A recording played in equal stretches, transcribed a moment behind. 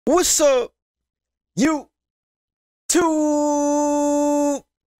What's up, you two?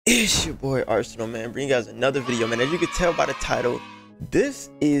 It's your boy Arsenal, man. Bring you guys another video, man. As you can tell by the title, this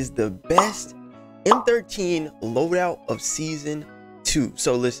is the best M13 loadout of season 2.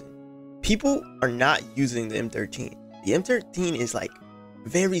 So listen, people are not using the M13. The M13 is like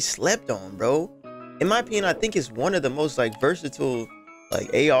very slept on, bro. In my opinion, I think it's one of the most like versatile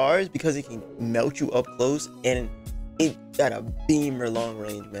like ARs because it can melt you up close and it got a beamer long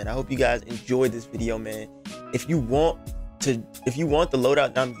range, man. I hope you guys enjoyed this video, man. If you want the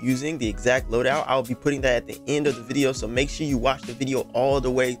loadout that I'm using, the exact loadout, I'll be putting that at the end of the video. So make sure you watch the video all the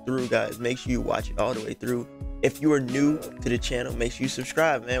way through, guys. Make sure you watch it all the way through. If you are new to the channel, make sure you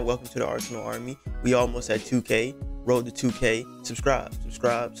subscribe, man. Welcome to the Arsenal Army. We almost at 2K. Road to 2K. Subscribe.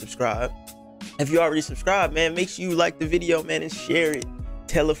 If you already subscribed, man, make sure you like the video, man, and share it.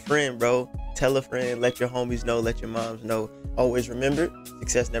 Tell a friend, bro. Tell a friend. Let your homies know. Let your moms know. Always remember,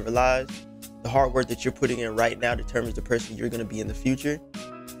 success never lies. The hard work that you're putting in right now determines the person you're going to be in the future.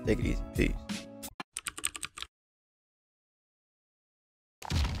 Take it easy. Peace.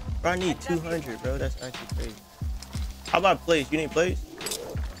 Bro, I need 200, bro. That's actually crazy. How about plays? You need plays?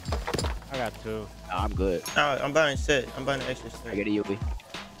 I got 2. No, I'm good. Nah, I'm buying set. I'm buying an extra set. I get a UV.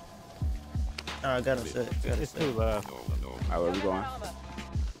 Nah, I got a set. It's 2 left. Alright, where are we going?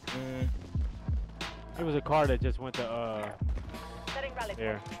 It was a car that just went to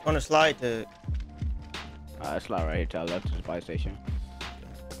there. On a slide to. Let's slide right here to our left to the fire station.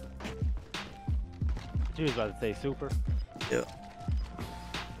 She was about to say super. Yeah.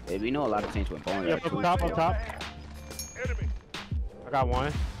 Hey, we know a lot of things went wrong. Yeah, up top. Enemy. I got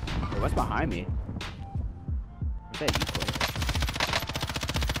one. Hey, what's behind me? What's that you for?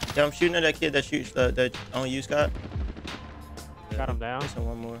 Yeah, I'm shooting at that kid that shoots that on you, Scott. Got him down. Missing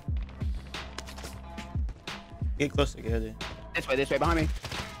one more. Get close together. This way, behind me.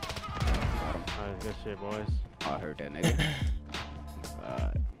 Alright, good shit, boys. Oh, I heard that nigga.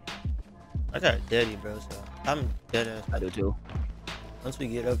 I got a daddy, bro, so I'm dead ass. I do too. Once we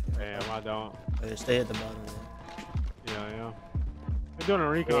get up here, Damn, I don't. stay at the bottom, man. Yeah. We're doing a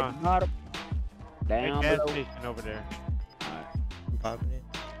recon. Down Big gas below. station over there. Alright, I'm popping it.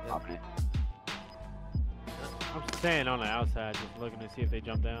 popping it. I'm staying on the outside, just looking to see if they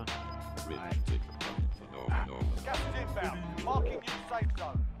jump down. Alright. Gas is inbound. Marking new safe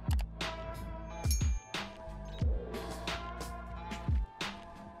zone.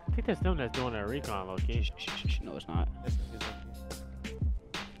 I think that's them that's doing a recon, low-key. Shh. No, it's not.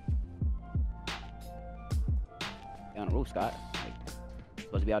 You're on the roof, Scott. Like,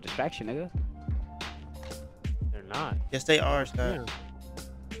 supposed to be our distraction, nigga. They're not. Yes, they are, Scott.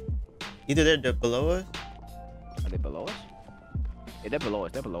 Yeah. Either they're below us. Are they below us? Yeah, they're below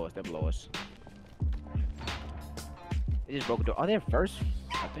us. They just broke the door. Oh, they're first,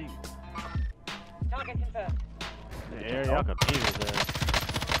 I think. Target confirmed. The area, y'all confused there.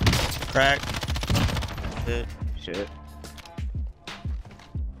 Crack. Shit.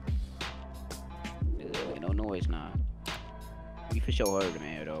 Ain't no noise now. You for sure heard them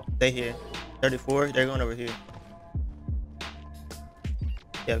here though. They here. 34. They're going over here.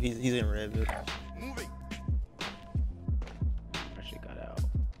 Yeah, he's in red building. Moving. That shit got out.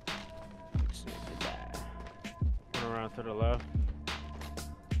 Let's see, they died. Going around to the left.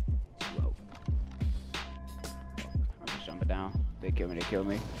 Whoa. I'm just jumping down. They kill me.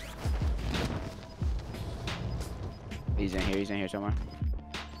 He's in here somewhere.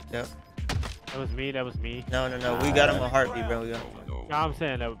 Yep. That was me. No. We got him a heartbeat, bro. Yeah. No, I'm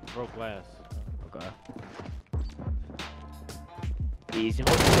saying that broke glass. Okay. Easy.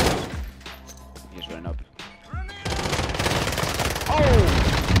 He's running up. Oh!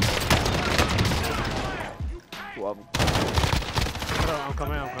 Two of them. I'm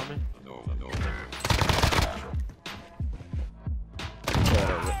coming.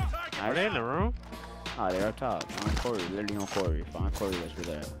 Are they in the room? Oh, they're up top. On Corey, literally on Corey. Find Corey, that's where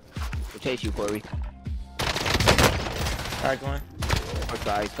they're at. We'll chase you, Corey. Alright, going. First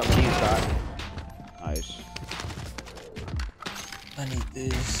guy, he's coming to you, Scott. Nice. I need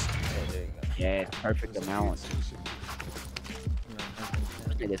this. Oh, there you go. Yeah, it's perfect amount.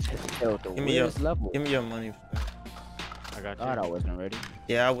 Niggas killed the Give me your weirdest level. Give me your money. I got you. God, I wasn't ready.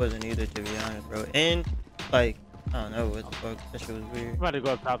 Yeah, I wasn't either, to be honest, bro. And like, I don't know what the fuck. That shit was weird. I'm about to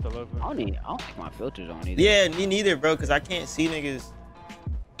go up top to look. I don't think my filter's on either. Yeah, me neither, bro. Cause I can't see niggas.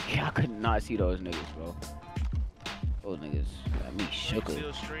 Yeah, I could not see those niggas, bro. Those niggas got me shook.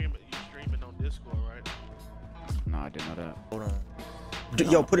 You streaming on Discord, right? No, I didn't know that. Hold on.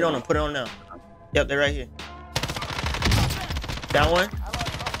 Yo, put it on them. Put it on now. Yep, they're right here. Down one.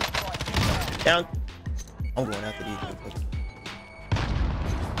 Down. I'm going after these motherfuckers.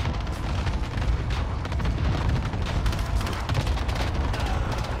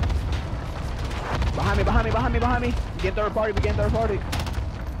 Behind me. We get third party.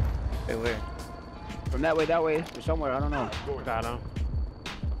 Wait, where? From that way. Or somewhere, I don't know. Got him.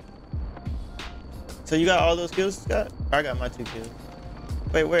 So you got all those kills, Scott? I got my 2 kills.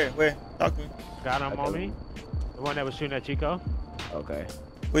 Wait, where? Talk to me. Got him on me. The one that was shooting at Chico. Okay.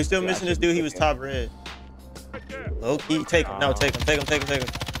 We still Yeah, missing I this should dude. be He was okay. top red. Low key. Take him. No, take him. Hey,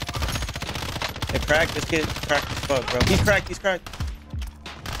 crack this kid. Crack as fuck, bro. He's cracked. What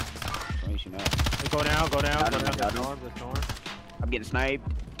you shooting at? Hey, go down. Down, The down. storm. I'm getting sniped.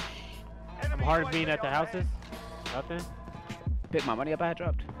 I'm hard being at the houses. Nothing. Pick my money up I had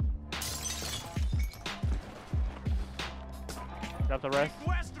dropped. Drop the rest.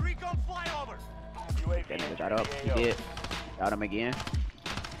 West recon flyover. That nigga got up. He did. Got him again.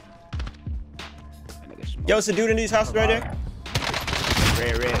 That nigga smoked. Yo, it's a dude in these houses right there.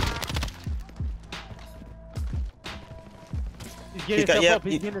 Red. He's getting got- himself yeah, up.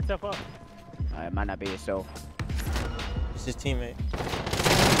 He's he- getting himself up. It might not be yourself. It's his teammate.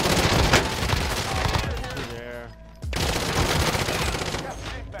 He's there. Gas is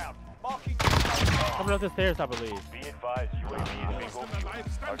inbound. Marking. Coming up the stairs, I believe. Be advised, UAV is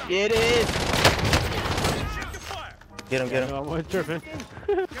bingo fuel. It is. Get him. No, I wasn't tripping.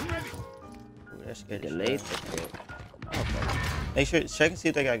 Ooh, that scared the Delayed. shit out of me. Make sure check and see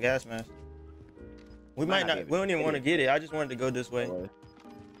if they got gas masks. We might not. We don't even want to get it. I just wanted to go this way.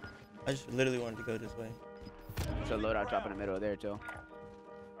 I just literally wanted to go this way. So loadout drop in the middle there too.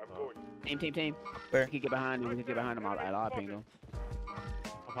 Team. Where? We can get behind him. I'll ping him.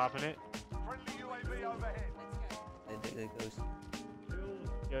 I'm popping it. Friendly UAV overhead. There goes.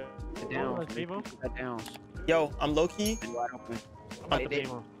 Yeah. Get down. Let's leave him. Get down. Yo, I'm low key. And wide open. I'm about to They- leave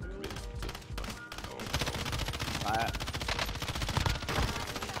him. Alright.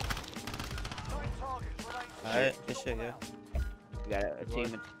 Alright, good shit, yeah. We got a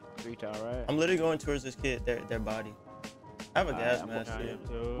team of 3 tower, right? I'm literally going towards this kid, their body. I have a gas I'm mask Down too. here,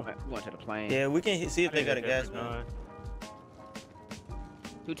 too. We're going to the plane. Yeah, we can see if I they need got a gas different mask. gun.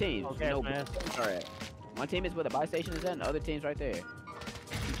 2 teams. Okay, No, man. alright. One team is where the buy station is at, and the other team's right there.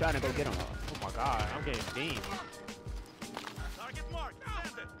 I'm trying to go get them all. Oh my god, I'm getting beamed. Target marked.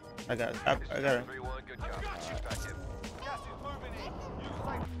 Send it. I got it. Everyone, good job. Shoot back in. Gas is moving in. Use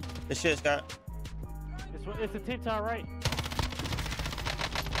safe. This shit, Scott. It's a team tower right.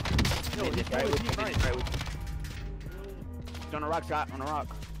 Yo, It's he's right with team you, right. it's right with you. It's on the rock, Scott, on the rock.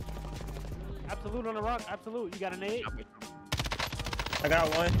 Absolute on the rock. Absolute. You got an 8? I got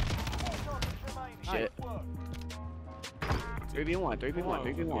one. Shit. 3v1,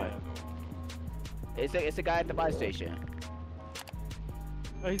 3v1. It's a guy at the buy station.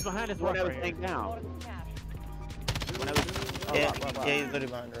 Oh, he's behind this One rock that was right here. laying down. Order for cash. One that was, oh, Yeah, rock. yeah, he's literally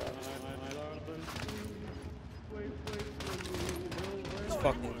behind the rock. Let's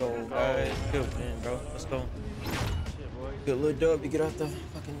fucking go, guys. Good win, bro. Let's go. Good little dub to get off the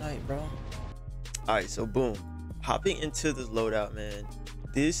fucking night, bro. Alright, so boom. Hopping into this loadout, man.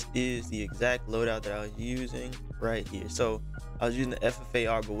 This is the exact loadout that I was using right here. So I was using the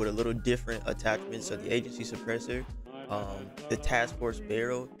FFAR, but with a little different attachment. So the agency suppressor, the task force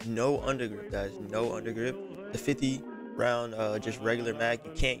barrel, no undergrip, guys, no undergrip. The 50 round, just regular mag.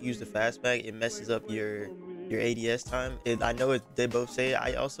 You can't use the fast mag. It messes up your ADS time. I know they both say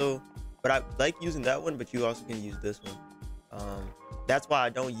it. But I like using that one, but you also can use this one. That's why I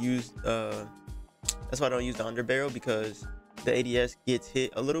don't use the underbarrel, because the ADS gets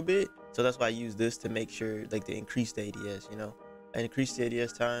hit a little bit. So that's why I use this to make sure, like, to increase the ADS, you know. I increase the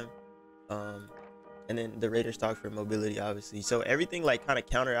ADS time, and then the radar stock for mobility, obviously. So everything like kind of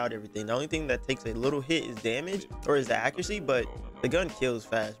counter out everything. The only thing that takes a little hit is damage, or is the accuracy, but the gun kills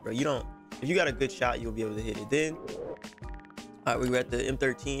fast, bro. If you got a good shot, you'll be able to hit it. Then we were at the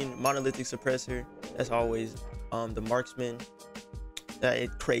M13 monolithic suppressor. That's always the marksman.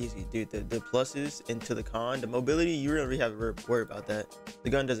 It's crazy, dude. The pluses into the con, the mobility, you really have to worry about that. The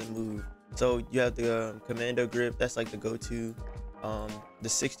gun doesn't move. So you have the commando grip. That's like the go-to. The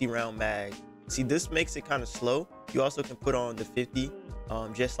 60 round mag. See, this makes it kind of slow. You also can put on the 50,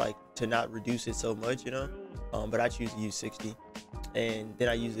 just like to not reduce it so much, you know. But I choose to use 60, and then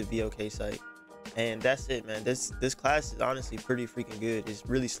I use the VOK sight, and that's it, man. This class is honestly pretty freaking good. It's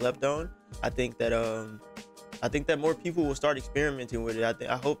really slept on. I think that more people will start experimenting with it.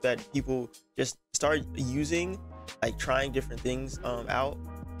 I hope that people just start using, like, trying different things out.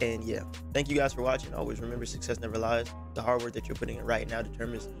 And yeah, thank you guys for watching. Always remember, success never lies. The hard work that you're putting in right now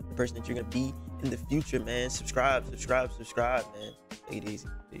determines the person that you're gonna be in the future, man. Subscribe, man. Take it easy.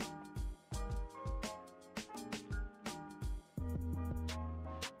 Peace.